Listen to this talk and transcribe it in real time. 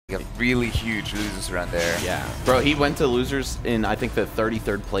A really huge losers run there. Yeah, bro, he went to losers in I think the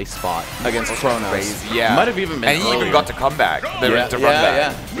 33rd place spot against Kronos. Crazy, yeah. Might have even been. And he even got to come back.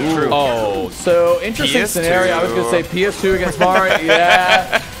 Yeah, True. Oh, so interesting PS2. scenario. I was gonna say PS2 against Mario.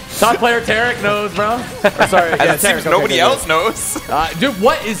 Yeah. Top player Tarek knows, bro. Or, sorry, And yeah, it seems Tarek, nobody okay, else knows. Dude,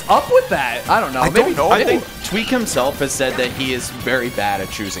 what is up with that? I don't know. I Maybe don't know. I think Tweek himself has said that he is very bad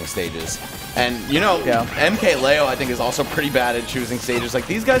at choosing stages. And, you know, Yeah. MK Leo, I think, is also pretty bad at choosing stages. Like,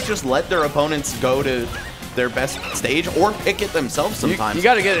 these guys just let their opponents go to their best stage or pick it themselves sometimes. You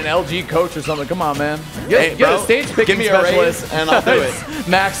got to get an LG coach or something. Come on, man. Hey, Get bro, a stage picking give me a specialist, raise and I'll do it.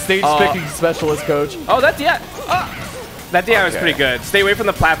 Max stage picking specialist coach. Oh, that DI. That DI was pretty good. Stay away from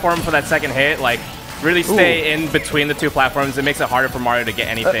the platform for that second hit. Like, really stay in between the two platforms. It makes it harder for Mario to get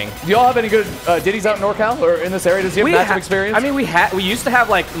anything. Do y'all have any good Diddy's out in NorCal or in this area? Does he have matchup experience? I mean, we used to have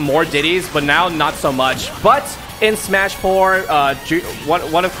like more Diddy's, but now not so much. But in Smash 4,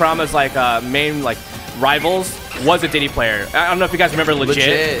 one of Kurama's like main like rivals was a Diddy player. I don't know if you guys remember Legit.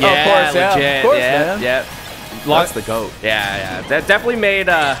 Legit. Oh, of course, yeah. Legit. Of course, yeah, man. yeah. That's the GOAT. Yeah. That definitely made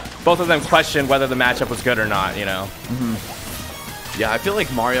both of them question whether the matchup was good or not, you know? Yeah, I feel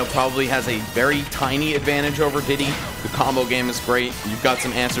like Mario probably has a very tiny advantage over Diddy. The combo game is great. You've got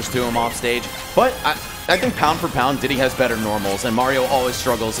some answers to him off stage. But I think pound for pound, Diddy has better normals, and Mario always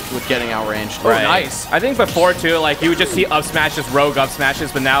struggles with getting outranged. Right. Nice. I think before, too, like, you would just see up smashes, rogue up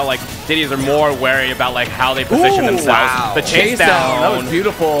smashes, but now, like, Diddy's are more wary about, like, how they position themselves. Wow. The chase down. That was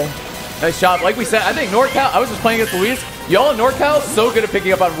beautiful. Nice shot. Like we said, I think NorCal, I was just playing against Luis. Y'all in NorCal so good at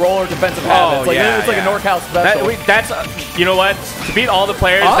picking up on roller defensive habits. Like, it's like a NorCal special. That's, you know what? To beat all the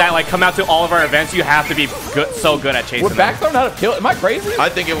players that like come out to all of our events, you have to be so good at chasing Would back throw not have killed? Am I crazy? I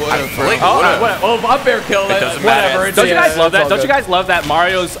think it would have. Up air kill. It doesn't whatever. matter. Don't you guys love that? all Don't good. you guys love that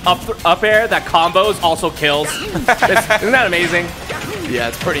Mario's up air that combos also kills? Isn't that amazing? Yeah,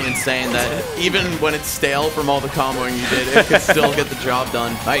 it's pretty insane that even when it's stale from all the comboing you did, it could still get the job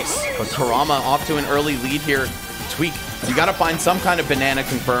done. Nice. But Kurama off to an early lead here. Tweek, you got to find some kind of banana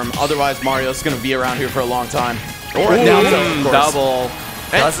confirm. Otherwise, Mario's going to be around here for a long time. Or a down tilt, of course. Double.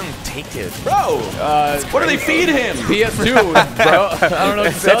 Doesn't take it. Bro, what do they feed him? PS2, bro. I don't know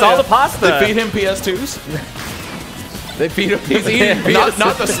what to tell It's all ya. the pasta. They feed him PS2s? They feed him. He's eating PS2.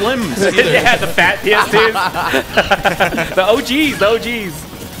 Not the Slims either. Yeah, the fat PS2s. The OGs, the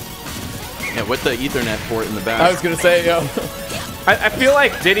OGs. Yeah, with the Ethernet port in the back. I was going to say, yo. I feel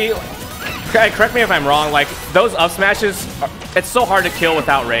like Diddy, correct me if I'm wrong, like those up smashes, it's so hard to kill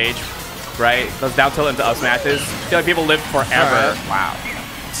without rage, right? Those down tilt into up smashes. I feel like people live forever. Right. Wow.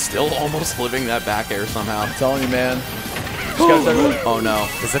 Still almost living that back air somehow. I'm telling you, man. Just gotta start with- Oh no.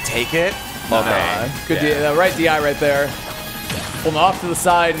 Does it take it? Okay. Good DI, right DI right there. Pulling off to the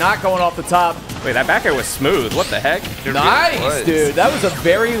side, not going off the top. Wait, that back air was smooth. What the heck? Nice, dude. That was a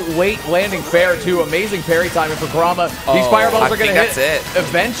very late landing fair, too. Amazing parry timing for Kurama. These fireballs are going to hit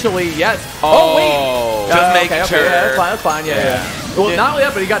eventually. Yes. Oh, wait. Just making sure. Yeah, that's fine. Yeah. Well, not only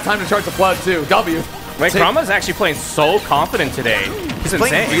that, but he got time to charge the plug, too. W. Wait, Kurama's actually playing so confident today. He's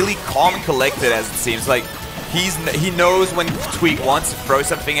Playing insane. really calm and collected, as it seems. Like he knows when Tweek wants to throw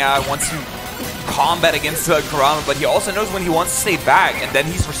something out, wants to combat against Kurama, but he also knows when he wants to stay back, and then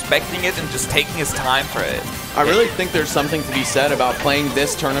he's respecting it and just taking his time for it. I really think there's something to be said about playing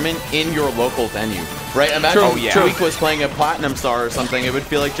this tournament in your local venue, right? Imagine if Tweek was playing a Platinum Star or something, it would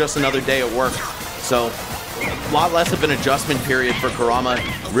feel like just another day at work. So, a lot less of an adjustment period for Kurama,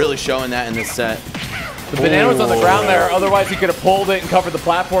 really showing that in this set. The banana was on the ground there. Otherwise, he could have pulled it and covered the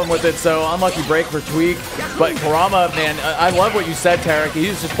platform with it. So, unlucky break for Tweek. But Kurama, man, I love what you said, Tarek.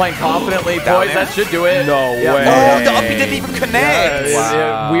 He's just playing confidently. Boys, that should do it. No way. Oh, the uppie didn't even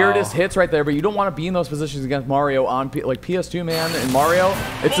connect. Weirdest hits right there. But you don't want to be in those positions against Mario on like PS2, man. And Mario,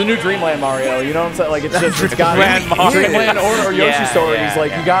 it's the new Dreamland Mario. You know what I'm saying? Like, it's just, it's got Dreamland or Yoshi Stories.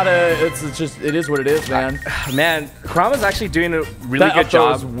 Like, you gotta, it's just, it is what it is, man. Man, Kurama's actually doing a really good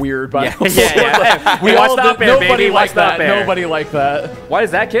job. That was weird, by the way. Yeah. We watched up air, nobody baby. liked that. Up air. Nobody liked that. Why does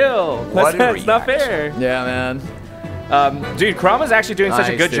that kill? That's not fair. Yeah, man. Dude, Kurama's actually doing such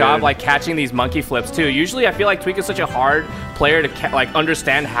a good job, dude. like catching these monkey flips too. Usually, I feel like Tweek is such a hard player to like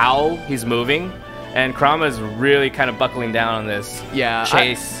understand how he's moving, and Kurama's really kind of buckling down on this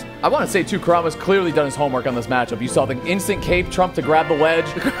chase. I want to say, too, Kurama's clearly done his homework on this matchup. You saw the instant cape trump to grab the wedge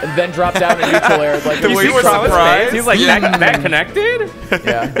and then drop down in neutral air. Like, you see Kurama's face? He's like, that connected?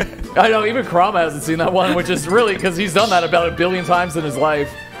 Yeah. I know, even Kurama hasn't seen that one, which is really because he's done that about 1 billion times in his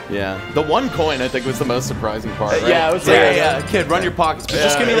life. Yeah. The 1 coin, I think, was the most surprising part, right? Yeah, it was yeah. Kid, run your pockets, but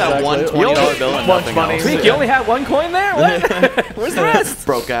just give me that one $20 bill and nothing else. Tweek, you only had 1 coin there? What? Where's the rest?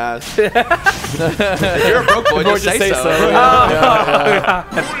 Broke ass. If you're a broke boy, just say so.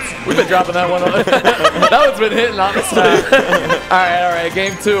 We've been dropping that one. That one's been hitting, honestly. All right.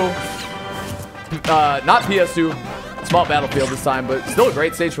 Game 2. Not PS2. Small battlefield this time, but still a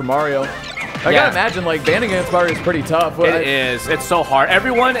great stage for Mario. I gotta imagine, like, banning against Mario is pretty tough. It is. It's so hard.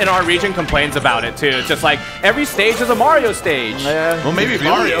 Everyone in our region complains about it, too. It's just like, every stage is a Mario stage. Yeah. Well, maybe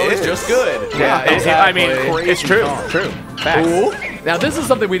Mario is just good. Yeah, I mean, it's true. True. Facts. Ooh. Now, this is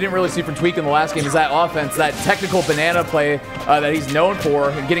something we didn't really see from Tweek in the last game, is that offense, that technical banana play that he's known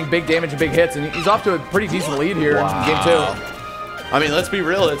for, and getting big damage and big hits, and he's off to a pretty decent lead here in game 2. I mean, let's be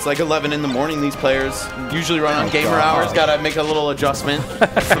real. It's like 11 in the morning. These players usually run on gamer hours. Got to make a little adjustment.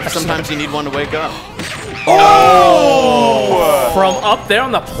 Sometimes you need one to wake up. Oh! From up there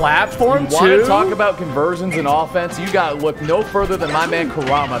on the platform, too? Want to talk about conversions and offense? You got to look no further than my man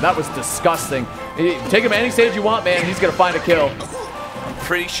Kurama. That was disgusting. Take him any stage you want, man. He's going to find a kill.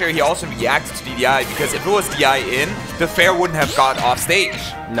 Pretty sure he also reacted to DDI, because if it was DI in, the fair wouldn't have got off stage.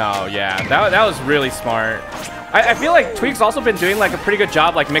 No, yeah. That was really smart. I feel like Tweek's also been doing like a pretty good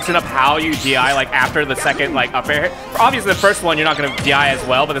job like mixing up how you DI like after the second like up air. Obviously the first one you're not gonna DI as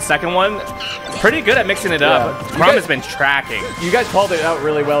well, but the second one, pretty good at mixing it up. Kurama's been tracking. You guys called it out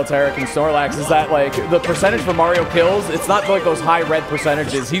really well, Tarek and Snorlax, is that like the percentage for Mario kills, it's not like those high red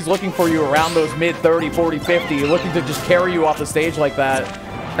percentages. He's looking for you around those mid 30, 40, 50, looking to just carry you off the stage like that.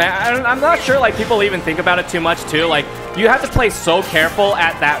 I'm not sure like people even think about it too much too. Like you have to play so careful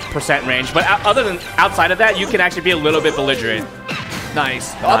at that percent range, but other than outside of that, you can actually be a little bit belligerent.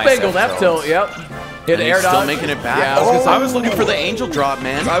 Nice. Up angle left tilt. Yep. Hit air dodge. Still making it back. Yeah, I was looking for the angel drop,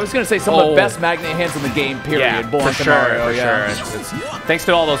 man. I was gonna say some of the best magnet hands in the game. Period. Yeah, for sure. It's, thanks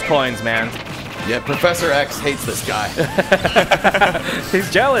to all those coins, man. Yeah, Professor X hates this guy.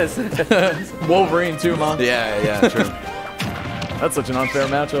 He's jealous. Wolverine too, man. Yeah, true. That's such an unfair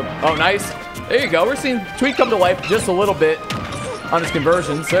matchup. Oh, nice. There you go. We're seeing Tweek come to life just a little bit on his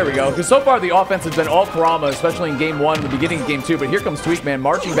conversions. There we go. Because so far the offense has been all Kurama, especially in game 1 and the beginning of game 2. But here comes Tweek, man,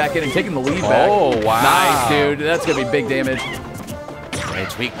 marching back in and taking the lead back. Oh, wow. Nice, dude. That's going to be big damage. Right,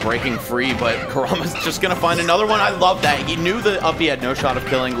 Tweek breaking free, but Kurama's just going to find another one. I love that. He knew the up he had no shot of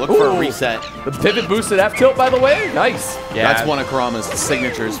killing. Look for a reset. The pivot boosted F tilt, by the way. Nice. Yeah. That's one of Kurama's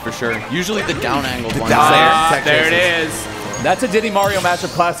signatures for sure. Usually the down angled one. There it is. That's a Diddy Mario matchup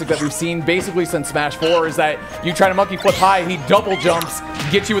classic that we've seen basically since Smash 4, is that you try to monkey flip high, he double jumps,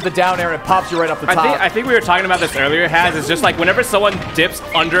 gets you with the down air, and it pops you right off the top. I think we were talking about this earlier, Haz. It's just like whenever someone dips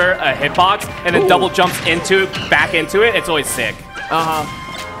under a hitbox and then double jumps back into it, it's always sick.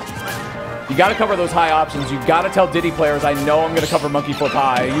 You got to cover those high options. You got to tell Diddy players, I know I'm going to cover monkey flip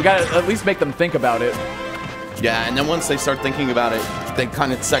high. You got to at least make them think about it. Yeah, and then once they start thinking about it, they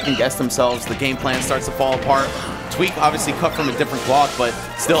kind of second guess themselves. The game plan starts to fall apart. Tweek obviously cut from a different cloth, but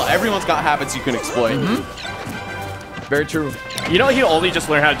still, everyone's got habits you can exploit. Very true. You know, he only just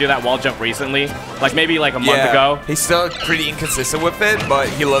learned how to do that wall jump recently, like maybe like a month ago. He's still pretty inconsistent with it, but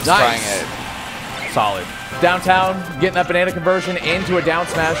he loves trying it. Solid. Downtown, getting that banana conversion into a down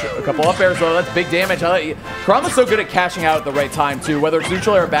smash. A couple up airs, though. That's big damage. Kurama's so good at cashing out at the right time, too. Whether it's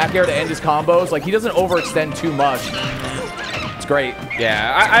neutral air or back air to end his combos, like, he doesn't overextend too much. It's great.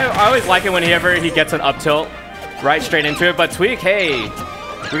 Yeah, I always like it whenever he gets an up tilt right straight into it. But Tweek, hey,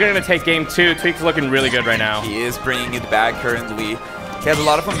 we're going to take game 2. Tweek's looking really good right now. He is bringing it back currently. He has a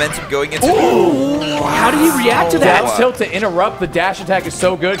lot of momentum going into How did he react to that? Dash tilt to interrupt the dash attack is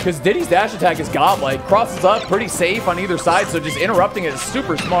so good, because Diddy's dash attack is godlike. Crosses up, pretty safe on either side, so just interrupting it is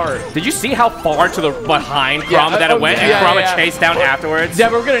super smart. Did you see how far to the behind Kurama that it went, and Kurama chased down afterwards? Yeah,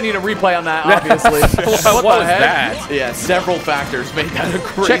 but we're going to need a replay on that, obviously. what was that? Yeah, several factors made that a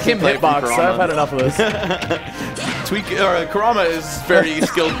crazy Check him hitbox. I've had enough of this. Kurama is a very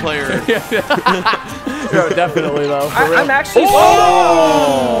skilled player. No, definitely, though. I'm actually...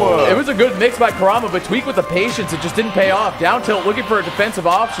 It was a good mix by Kurama, but Tweek with the patience, it just didn't pay off. Down tilt looking for a defensive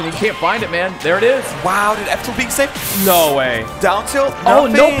option. He can't find it, man. There it is. Wow, did F tilt being safe? No way. Down tilt? Oh,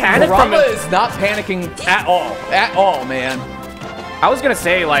 no panic from Kurama him. is not panicking at all. At all, man. I was going to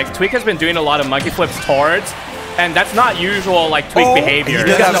say, like, Tweek has been doing a lot of monkey flips towards, and that's not usual, like, Tweek behavior.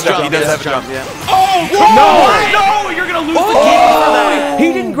 He does have a jump. He does have a jump. Yeah. Oh, no! You're going to lose the game for that.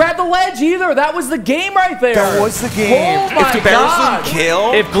 He didn't grab the ledge either. That was the game right there. That was the game. Oh, my If the barrels didn't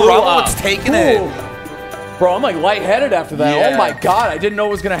kill, if Kurama was taking it. Bro, I'm like lightheaded after that. Yeah. Oh my god, I didn't know it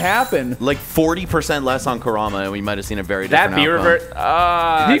was gonna happen. Like 40% less on Kurama, and we might have seen a very different That B outcome.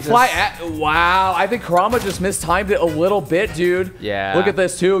 revert. Did he fly at? Wow, I think Kurama just mistimed it a little bit, dude. Yeah. Look at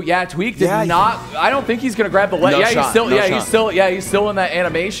this too. Yeah, Tweek did not. I don't think he's gonna grab the leg. No Yeah, shot, he's still. no Yeah, shot. he's still in that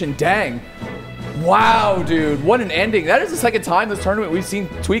animation. Dang. Wow, dude, what an ending. That is the second time this tournament we've seen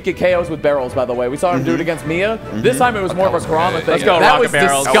Tweek get KOs with barrels, by the way. We saw him do it against Mia. This time it was more of a Kurama thing. Let's go that rocket was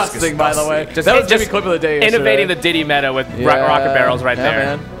barrels. disgusting, by the way. Just- That was just Jimmy clip of the day Innovating the yesterday. Diddy meta with rocket barrels right Yeah,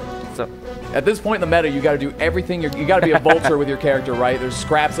 there. man. So, At this point in the meta, you got to do everything. You got to be a vulture with your character, right? There's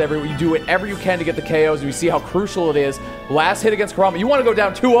scraps everywhere. You do whatever you can to get the KOs, and you see how crucial it is. Last hit against Kurama. You want to go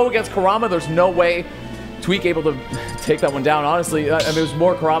down 2-0 against Kurama? There's no way Tweek able to take that one down. Honestly, I mean, it was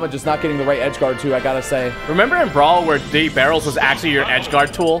more Kurama just not getting the right edge guard too, I gotta say. remember in Brawl where Diddy barrels was actually your edge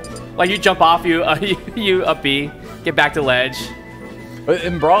guard tool? Like you jump off, you up B, get back to ledge. But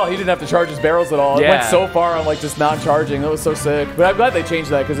in Brawl, he didn't have to charge his barrels at all. It went Yeah. so far on like just non-charging. That was so sick. But I'm glad they changed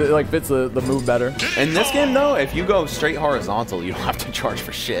that because it like fits the move better. In this game, though, if you go straight horizontal, you don't have to charge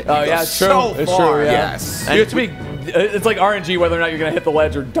for shit. Oh You go yeah, it's true. so It's far. true. Yeah. Yes. You Tweek, it's like RNG whether or not you're gonna hit the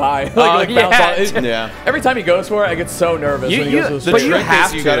ledge or die. like, Oh, bounce yeah. off. Yeah. Every time he goes for it, I get so nervous. when he goes for The the you trick have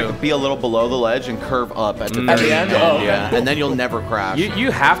is you to. gotta be a little below the ledge and curve up at the, At the end? Oh, okay. yeah, and then you'll never crash. You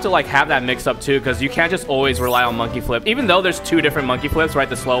have to like have that mix up too, because you can't just always rely on monkey flip. Even though there's two different monkey flips, right?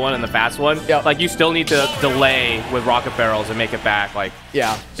 The slow one and the fast one. Yep. Like you still need to delay with rocket barrels and make it back. Like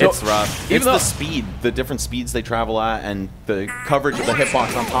Yeah. It's rough. even It's though- the speed, the different speeds they travel at, and the coverage of the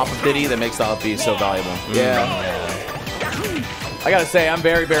hitbox on top of Diddy that makes the up B so valuable. Yeah. I gotta say, I'm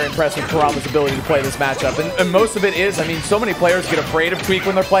very, very impressed with Kurama's ability to play this matchup. And most of it is, I mean, so many players get afraid of Tweek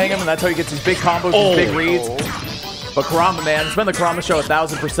when they're playing him, and that's how he gets these big combos, these big reads. But Kurama, man, it's been the Kurama show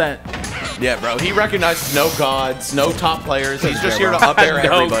 1000%. Yeah, bro. He recognizes no gods, no top players. He's just here to up air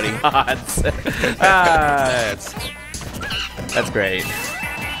no everybody. gods. That's great.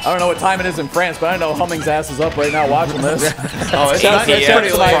 I don't know what time it is in France, but I know Humming's ass is up right now watching this. Oh, it's Shout out pretty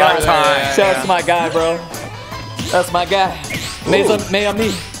to my late. guy. Yeah. Shout out to my guy, bro. That's my guy. May I me.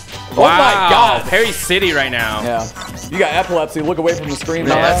 Oh Wow. my God. Perry City right now. Yeah. You got epilepsy. Look away from the screen.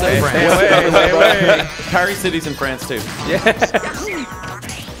 No, that's in Hey, France. Paris City's in France too.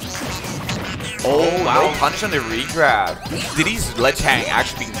 Oh, wow. Punch on the regrab. Diddy's ledge hang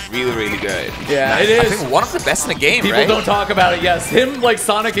actually being really, really good. Yeah, it I is. think one of the best in the game, People right? don't talk about it. Yes, him like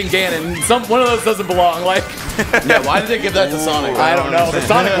Sonic and Ganon. One of those doesn't belong. Like, Yeah, why did they give that to Sonic? I don't know. The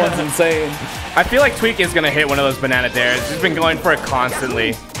Sonic one's insane. I feel like Tweek is gonna hit one of those banana dares. He's been going for it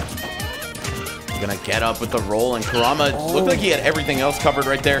constantly. Gonna get up with the roll, and Kurama looked like he had everything else covered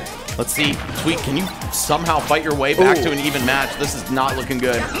right there. Let's see, Tweek, can you somehow fight your way back to an even match? This is not looking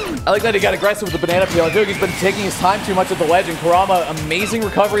good. I like that he got aggressive with the banana peel. I feel like he's been taking his time too much at the ledge, and Kurama, amazing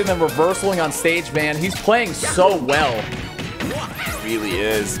recovery and then reversaling on stage, man. He's playing so well. He really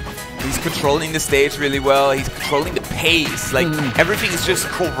is. He's controlling the stage really well. He's controlling the pace. Like, everything is just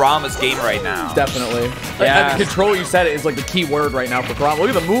Kurama's game right now. Definitely. Yeah. And the control, you said it, is like the key word right now for Kurama. Look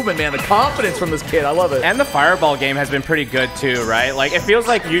at the movement, man. The confidence from this kid. I love it. And the fireball game has been pretty good too, right? Like it feels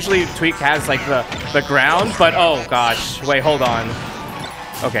like usually Tweek has like the ground, but oh gosh, wait, hold on.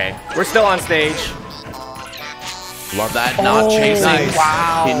 Okay, we're still on stage. Love that, not chasing. nice.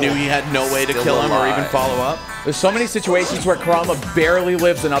 Wow. He knew he had no way to Still kill him or even alive. follow up. There's so many situations where Kurama barely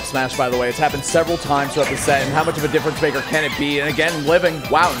lives an up smash, by the way. It's happened several times throughout the set, and how much of a difference maker can it be? And again, living.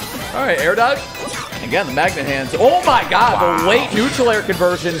 Wow. All right, air dodge. Again, the magnet hands. Oh my God, the late neutral air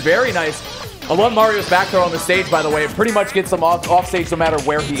conversion. Very nice. I love Mario's back throw on the stage, by the way. It pretty much gets him off stage no matter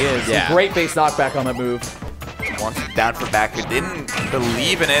where he is. Yeah. Great base knockback on that move. Wanted down for back, but didn't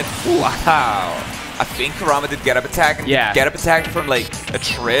believe in it. Wow. I think Kurama did get up attack. Yeah. Get up attack from like a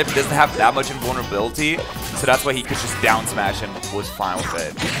trip. Doesn't have that much invulnerability. So that's why he could just down smash and was fine with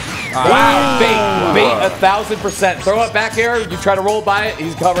it. Wow, bait 1000%. Throw it back air, you try to roll by it,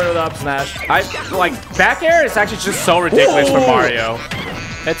 he's covered with up smash. I like back air is actually just so ridiculous for Ooh. Mario.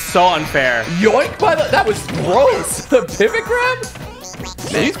 It's so unfair. Yoink by the, that was gross. The pivot grab?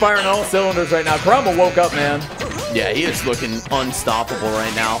 He's firing on all cylinders right now. Kurama woke up, man. Yeah, he is looking unstoppable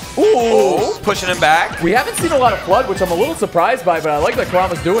right now. Ooh. Pushing him back. We haven't seen a lot of flood, which I'm a little surprised by, but I like that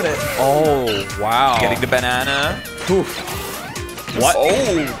Kurama's doing it. Oh wow. Getting the banana. Oof. What?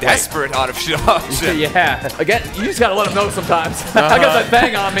 Oh, desperate out of shot. Yeah. Again, you just gotta let him know sometimes. I got that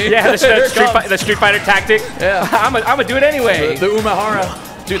thing on me. Yeah, Here it comes. the Street Fighter tactic. Yeah. I'm gonna do it anyway. The Umahara.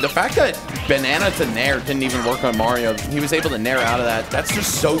 Dude, the fact that banana to nair didn't even work on Mario, he was able to nair out of that. That's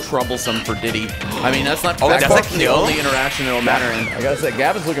just so troublesome for Diddy. I mean, that's not that's that's like a the kill? only interaction it'll matter in. I gotta say,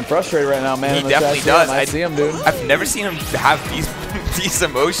 Gavin's looking frustrated right now, man. He in the definitely chat. does. I see him, dude. I've never seen him have these these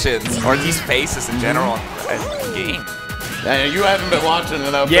emotions or these faces in general in the game. Yeah, you haven't been watching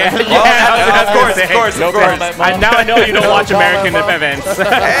enough. Yeah, Of course. Now I know you don't watch American events.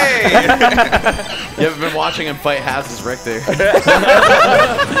 Hey! You haven't been watching him fight Haz's Richter.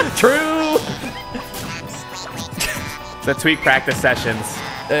 True. The Tweek practice sessions.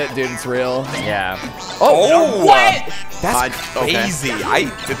 Dude, it's real. Yeah. Oh, what? That's okay. crazy.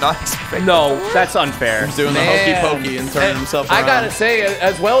 I did not expect No, that's unfair. He's doing the hokey pokey and turning himself around. I gotta say,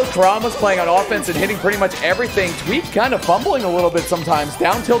 as well as Kurama's playing on offense and hitting pretty much everything, Tweek kind of fumbling a little bit sometimes.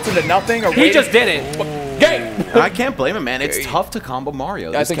 Down tilt into nothing. Or He just did it. Game. I can't blame him, man. It's tough to combo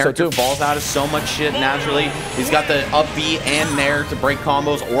Mario. This think so, character too. falls out of so much shit naturally. He's got the up B and nair to break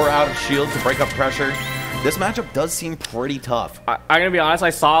combos or out of shield to break up pressure. This matchup does seem pretty tough. I'm gonna be honest.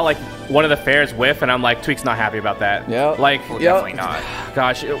 I saw like one of the fairs whiff, and I'm like, Tweek's not happy about that. Yeah. Like, Definitely not.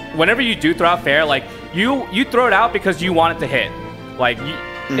 gosh, whenever you do throw out fair, like you throw it out because you want it to hit. Like,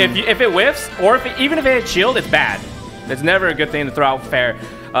 if it whiffs, or even if it hits shield, it's bad. It's never a good thing to throw out fair.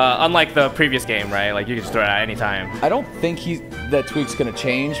 Unlike the previous game, right? Like you can just throw it out anytime. I don't think that Tweek's gonna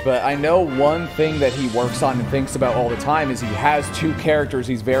change, but I know one thing that he works on and thinks about all the time is he has two characters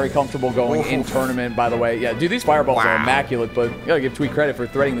he's very comfortable going in tournament, by the way. Yeah, dude, these fireballs are immaculate, but you gotta give Tweek credit for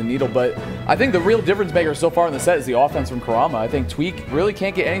threading the needle. But I think the real difference maker so far in the set is the offense from Kurama. I think Tweek really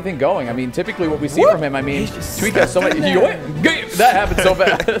can't get anything going. I mean, typically what we see from him, I mean, Tweek has so much. That happened so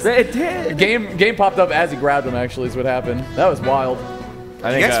fast. It did. Game popped up as he grabbed him, actually, is what happened. That was wild.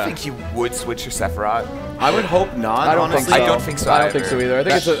 You guys think he would switch to Sephiroth? I would hope not, I don't honestly. think so. I don't think so I don't think either. so either. I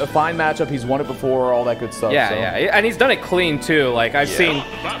think it's a fine matchup. He's won it before, all that good stuff. Yeah, so. yeah, and he's done it clean too. Like I've seen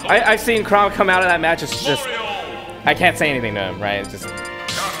Kurama come out of that match. It's just I can't say anything to him, right? It's just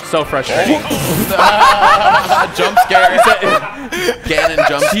so frustrating. Jump scare. Ganon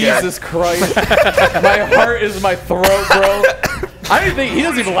jump scare. Jesus Christ. My heart is my throat, bro. I don't even think he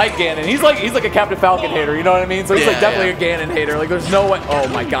doesn't even like Ganon. He's like a Captain Falcon hater, you know what I mean? So he's like definitely a Ganon hater. Like there's no way. Oh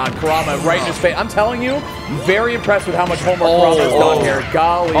my God, Kurama right in his face. I'm telling you, very impressed with how much homework Kurama's done here.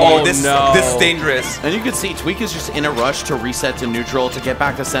 Golly. This is dangerous. And you can see Tweek is just in a rush to reset to neutral, to get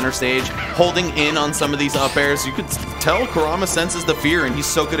back to center stage, holding in on some of these up airs. You could tell Kurama senses the fear, and he's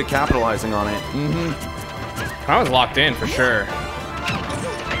so good at capitalizing on it. Kurama's locked in for sure.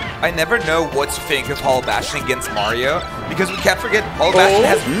 I never know what to think of Hollow Bastion against Mario because we can't forget Hollow Bastion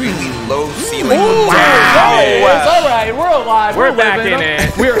has really low ceiling. It's all right. We're alive. We're back living. in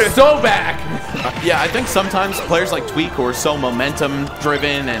it. We're so back. Yeah, I think sometimes players like Tweek, who are so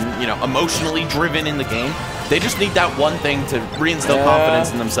momentum-driven and emotionally driven in the game, they just need that one thing to reinstill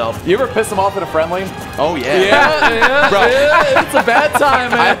confidence in themselves. You ever piss them off at a friendly? Oh yeah, Yeah, bro. it's a bad time,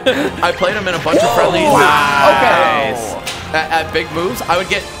 man. I played him in a bunch of friendlies. Okay. At big moves, I would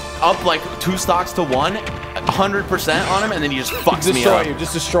get up like 2 stocks to 1, 100% on him, and then he just fucks me up.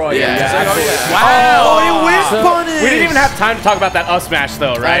 Just destroy you. Yeah. absolutely. Wow. he whiff punished. We didn't even have time to talk about that up smash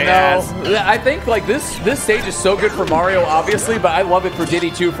though, right? I know. I think like this stage is so good for Mario, obviously, but I love it for Diddy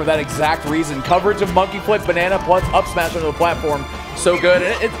too for that exact reason. Coverage of monkey flip, banana plus up smash onto the platform, so good.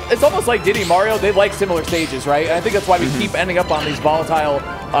 And it's almost like Diddy Mario. They like similar stages, right? And I think that's why we keep ending up on these volatile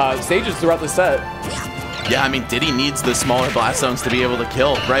stages throughout the set. Yeah, I mean, Diddy needs the smaller blast zones to be able to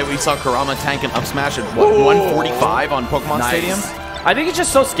kill, right? We saw Kurama tank an up smash at what, 145 on Pokemon Stadium? I think it's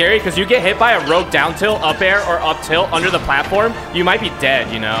just so scary because you get hit by a rogue down tilt, up air, or up tilt under the platform, you might be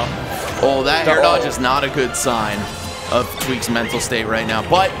dead, you know? Oh, that air dodge is not a good sign of Tweek's mental state right now,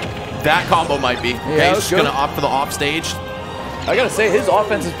 but that combo might be. Yeah, he's just going to opt for the off stage. I gotta say, his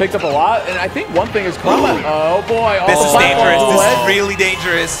offense has picked up a lot, and I think one thing is Kurama. Oh boy, This is dangerous. This is really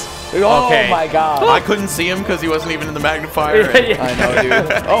dangerous. Oh Okay. my God. I couldn't see him because he wasn't even in the magnifier. I know,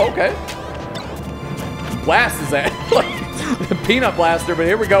 dude. Oh, okay. Blast is that? Peanut blaster, but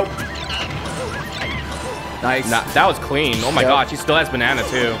here we go. Nice. Nah, that was clean. Oh my Yep. gosh, he still has banana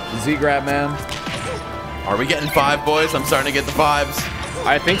too. Z-grab, man. Are we getting 5, boys? I'm starting to get the 5s.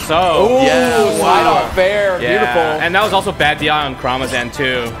 I think so. Oh, yeah, slide wow. off fair. Yeah. Beautiful. And that was also bad DI on Kurama's end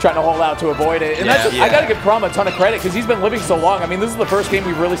too. Trying to hold out to avoid it. And Yeah. that's just, I got to give Kurama a ton of credit because he's been living so long. I mean, this is the first game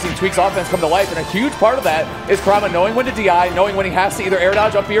we've really seen Tweek's offense come to life, and a huge part of that is Kurama knowing when to DI, knowing when he has to either air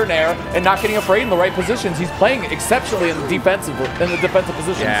dodge, up B, or nair, and not getting afraid in the right positions. He's playing exceptionally in the defensive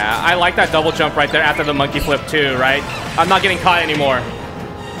positions. Yeah, I like that double jump right there after the monkey flip too, right? I'm not getting caught anymore.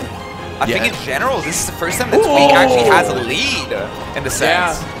 I think in general, this is the first time that Tweek actually has a lead in the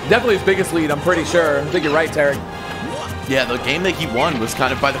Yeah, sets. definitely his biggest lead, I'm pretty sure. I think you're right, Tarek. Yeah, the game that he won was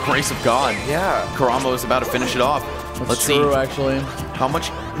kind of by the grace of God. Yeah. Kurama was about to finish it off. Let's see actually. how much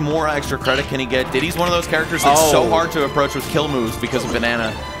more extra credit can he get. Diddy's one of those characters that's so hard to approach with kill moves because of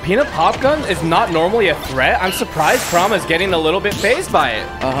banana. Peanut Pop Gun is not normally a threat. I'm surprised Kurama is getting a little bit phased by it.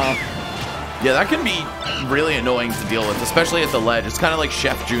 Yeah, that can be really annoying to deal with, especially at the ledge. It's kind of like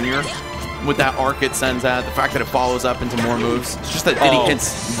Chef Jr. with that arc it sends out, the fact that it follows up into more moves. It's just that Diddy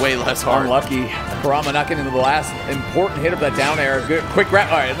hits way less hard. Unlucky. Kurama not getting to the last important hit of that down air. Good, quick grab.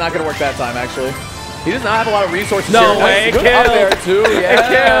 All right, it's not going to work that time, actually. He does not have a lot of resources No here. way, Good kill. out there, too.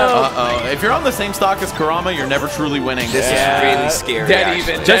 Yeah. Uh-oh. If you're on the same stock as Kurama, you're never truly winning. This is really scary. Dead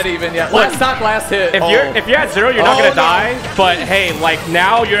even, dead even, yeah. Last stock, last hit. If you're at 0, you're not gonna die. But hey, like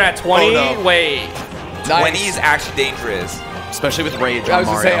now you're at 20. Oh, no. Wait. 20 is actually dangerous. Especially with Rage I on was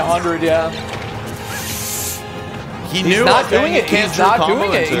going to say Mario. 100, yeah. He He's knew not okay, doing it. can't He's drew not combo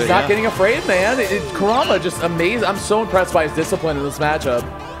doing it. into He's not getting afraid, man. Kurama just amazing. I'm so impressed by his discipline in this matchup.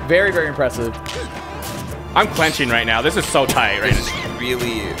 Very, very impressive. I'm clenching right now. This is so tight right This now. is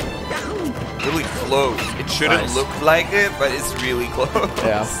really close. It shouldn't Nice. look like it, but it's really close.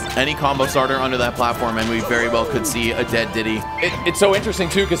 Yeah. Any combo starter under that platform, and we very well could see a dead Diddy. It's so interesting,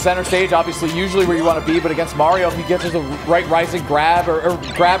 too, because center stage, obviously, usually where you want to be, but against Mario, if he gets to the right rising grab or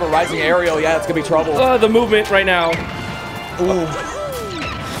grab a rising aerial, yeah, it's going to be trouble. The movement right now. Ooh,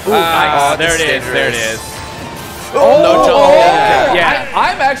 Oh, nice. there it is. dangerous. There it is. No jump. Yeah.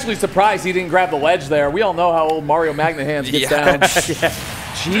 I'm actually surprised he didn't grab the ledge there. We all know how old Mario Magna Hands gets Yeah. down.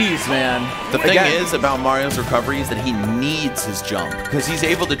 Jeez, man. The thing Again, is about Mario's recovery is that he needs his jump because he's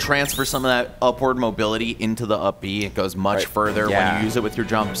able to transfer some of that upward mobility into the up B. It goes much further when you use it with your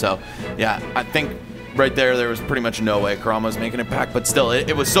jump. So, yeah, I think right there was pretty much no way Kurama was making it back. But still,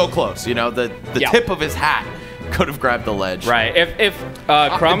 it was so close. You know, the tip of his hat could have grabbed the ledge. Right. If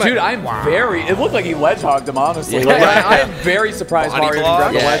Kurama, dude, I'm very. It looked like he ledge hogged him, honestly. Yeah. Like, I'm very surprised Body Mario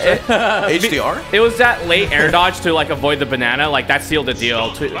block? didn't grab the ledge. HDR? It was that late air dodge to like avoid the banana. Like that sealed the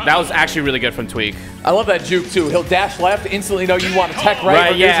deal. That was actually really good from Tweek. I love that juke too. He'll dash left, instantly know you want to tech right,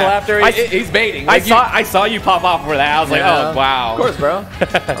 Right, or yeah. neutral after. He's baiting. Like, I saw you pop off for that. I was like, oh wow. Of course, bro.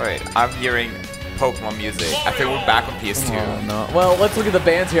 All right, I'm hearing Pokemon music. I think we're back on PS2. Oh, no. Well, let's look at the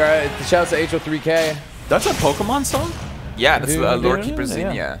bands here. Shouts to HO3K. That's a Pokemon song? Yeah, that's Lord Yeah. Keeper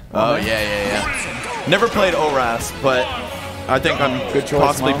Zinnia. Oh, yeah. Never played ORAS, but I think I'm Good choice,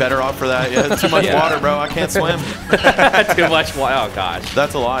 possibly Mom. better off for that. Yeah, too much water, bro. I can't swim. Too much. Oh goch.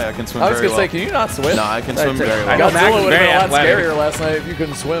 That's a lie. I can swim I was very gonna say, well. can you not swim? No, I can swim very well. I know Max Godzilla is would have very been a lot athletic. scarier last night if you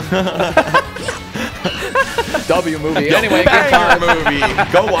couldn't swim. W movie. Yo, Anyway, good banger time.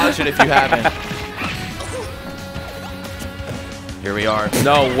 movie. Go watch it if you haven't. Here we are.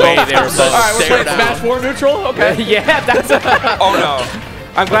 No way. They were both. All right, we're Stare playing down. Smash 4 neutral. Okay. Yeah, that's. Oh no.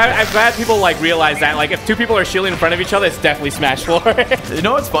 I'm glad people like realize that. Like, if two people are shielding in front of each other, it's definitely Smash 4. You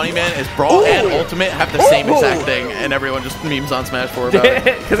know what's funny, man? Is Brawl and Ultimate have the same exact thing, and everyone just memes on Smash 4 about it.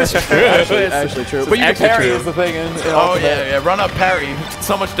 Because it's true. Actually true. But you can actually parry true. is the thing in Oh, Ultimate. yeah. Run up parry. It's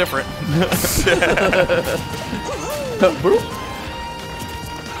so much different.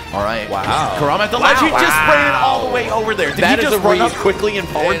 All right. Wow. Kurama at the ledge. He just ran all the way over there. Did That he is just a run up read. quickly and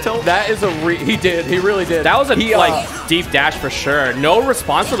forward tilt? That is he did. He really did. That was a He, deep dash for sure. No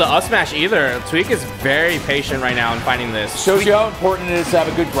response to the up smash either. Tweek is very patient right now in finding this. shows you how important it is to have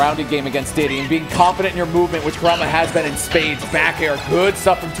a good grounded game against Diddy and being confident in your movement, which Kurama has been in spades. Back air, good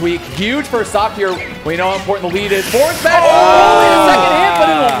stuff from Tweek. Huge first stock here. We know how important the lead is. Forward smash. Only the second hit, but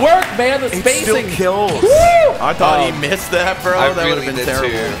it'll work, man. The spacing. kills. Woo! I thought he missed that, bro. I That would really have been did terrible.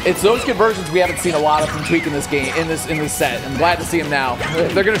 too. It's those conversions we haven't seen a lot of from Tweek in this game, in this set. I'm glad to see him now.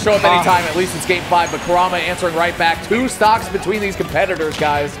 They're going to show up anytime, at least it's game 5, but Kurama answering right back. 2 stocks between these competitors,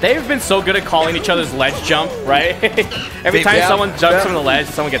 guys. They've been so good at calling each other's ledge jump, right? Every time someone jumps from the ledge,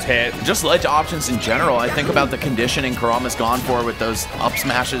 someone gets hit. Just ledge options in general. I think about the conditioning Kurama's gone for with those up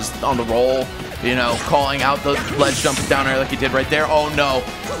smashes on the roll. You know, calling out the ledge jump down air like he did right there. Oh, no.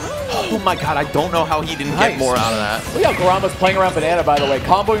 Oh, my God. I don't know how he didn't get more out of that. Look how Kurama's playing around banana, by the way.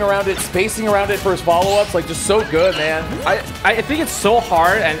 Comboing around it, spacing around it for his follow-ups. Like, just so good, man. I think it's so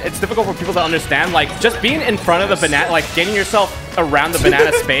hard and it's difficult for people to understand. Like, just being in front of the banana, like getting yourself around the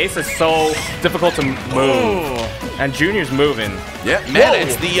banana space is so difficult to move. And Junior's moving. Yeah, man,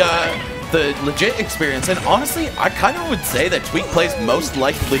 it's the legit experience. And honestly, I kind of would say that Tweek plays most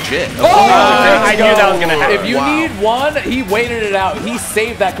like legit. I knew that was going to happen. If you need one, he waited it out. He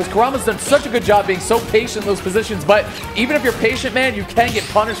saved that because Kurama's done such a good job being so patient in those positions. But even if you're patient, man, you can get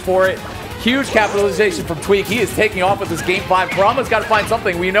punished for it. Huge capitalization from Tweek. He is taking off with this game 5. Kurama's got to find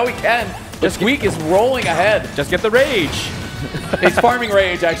something. We know he can. This Tweek is rolling ahead. Just get the rage. He's farming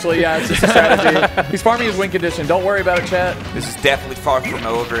rage, actually. Yeah, it's just a strategy. He's farming his win condition. Don't worry about it, chat. This is definitely far from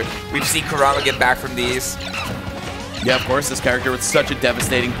over. We've seen Kurama get back from these. Yeah, of course, this character with such a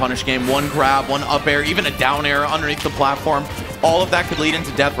devastating punish game. One grab, one up air, even a down air underneath the platform. all of that could lead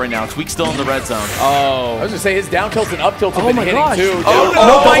into death right now. Tweek's still in the red zone. I was gonna say his down tilts and up tilts have been hitting gosh. too. Dude. Oh, No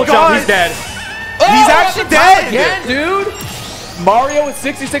oh my double jump, god! he's dead. He's actually dead! Again, dude. Mario with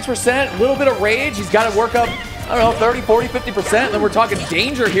 66%, a little bit of rage. He's got to work up, I don't know, 30, 40, 50%. And then we're talking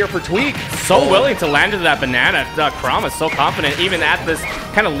danger here for Tweek. So willing to land into that banana. Kurama's so confident, even at this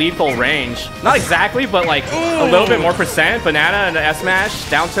kind of lethal range. Not exactly, but like a little bit more percent. Banana and S smash,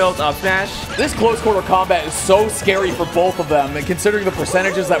 down tilt, up smash. This close quarter combat is so scary for both of them, and considering the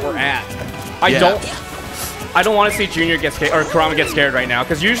percentages that we're at. I don't want to see Junior get scared or Kurama get scared right now,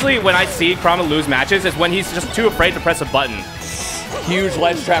 because usually when I see Kurama lose matches is when he's just too afraid to press a button. Huge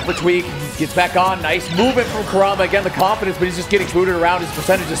ledge trap for Tweek. Gets back on. Nice movement from Kurama. Again, the confidence, but he's just getting booted around. His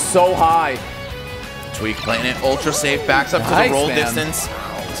percentage is so high. Tweek playing it ultra safe, backs up to the roll distance.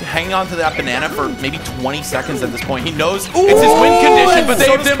 He's hanging on to that banana for maybe 20 seconds at this point. He knows it's his win condition, but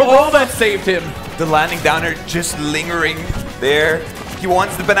saved him. All that saved him. The landing downer just lingering there. He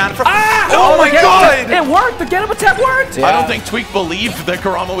wants the banana from. Oh my god! It worked! The get up attack worked! I don't think Tweek believed that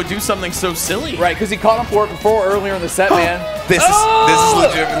Kurama would do something so silly. Right, because he caught him for it before earlier in the set, man. This is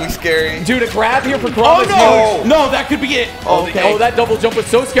legitimately scary. Dude, a grab here for Kurama. No, that could be it. Okay. Oh, that double jump was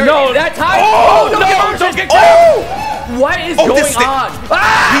so scary. No. That time. Don't get grabbed. What is going on?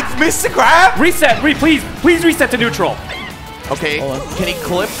 He missed the grab. Reset, please reset to neutral. Okay, can he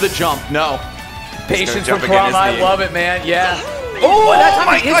clip the jump? No. Patience jump from again, Kurama. I isn't he? love it, man. Yeah. Oh, that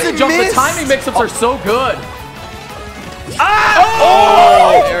time he instant jump. The missed. timing mix-ups are so good.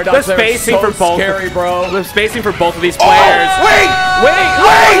 The spacing for both. Scary, bro. The spacing for both of these players. Wait!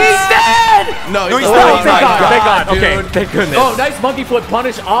 He's dead! No, he's not. not. Thank God. dude. Okay, thank goodness. Oh, nice monkey flip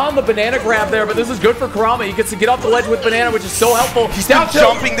punish on the banana grab there, but this is good for Kurama. He gets to get off the ledge with banana, which is so helpful. He's been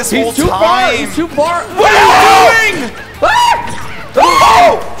jumping this whole too far. time. He's too far. What are you doing?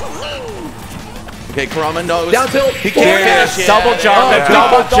 Okay, Kurama knows. Down tilt. He can't finish it. Double jump.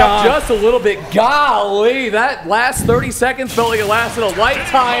 Double jump. Just a little bit. Golly, that last 30 seconds felt like it lasted a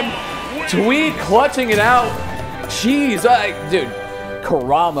lifetime. Tweek clutching it out. Jeez, dude.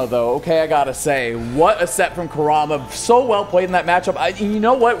 Kurama, though, okay, I gotta say, what a set from Kurama. So well played in that matchup. You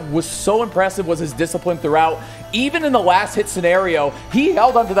know what was so impressive was his discipline throughout. Even in the last hit scenario, he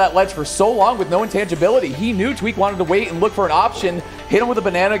held onto that ledge for so long with no intangibility. He knew Tweek wanted to wait and look for an option, hit him with a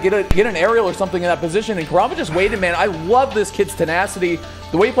banana, get an aerial or something in that position, and Kurama just waited, man. I love this kid's tenacity.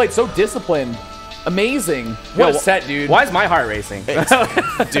 The way he played, so disciplined. Amazing. What a set, dude. Why is my heart racing?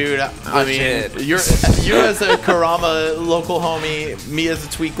 Dude, I mean, you as a Kurama local homie, me as a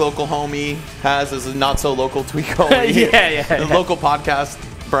Tweek local homie, Has as a not so local Tweek homie. yeah. The local podcast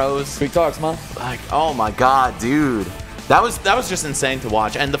bros. Tweek talks, man. Like, oh my god, dude. That was just insane to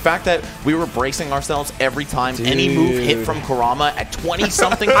watch. And the fact that we were bracing ourselves every time any move hit from Kurama at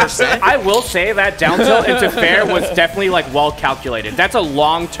 20-something%. I will say that down tilt into fair was definitely like well calculated. That's a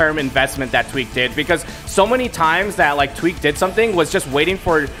long-term investment that Tweek did, because so many times that like Tweek did something was just waiting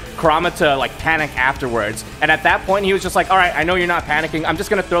for Kurama to like panic afterwards. And at that point he was just like, all right, I know you're not panicking. I'm just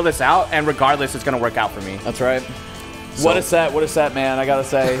going to throw this out, and regardless, it's going to work out for me. That's right. What a set, man, I gotta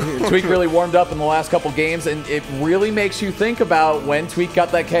say. Tweek really warmed up in the last couple games, and it really makes you think about when Tweek got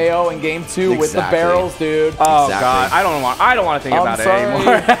that KO in game 2 with the barrels, dude. Oh, God. I don't want to think about it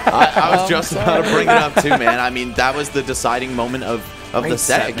anymore. I was just about to bring it up, too, man. I mean, that was the deciding moment of the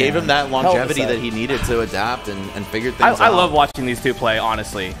set. It gave him that longevity that he needed to adapt and figure things out. I love watching these two play,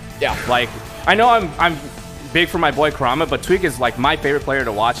 honestly. Yeah. Like, I know I'm big for my boy Kurama, but Tweek is like my favorite player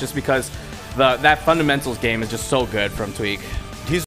to watch just because that fundamentals game is just so good from Tweek.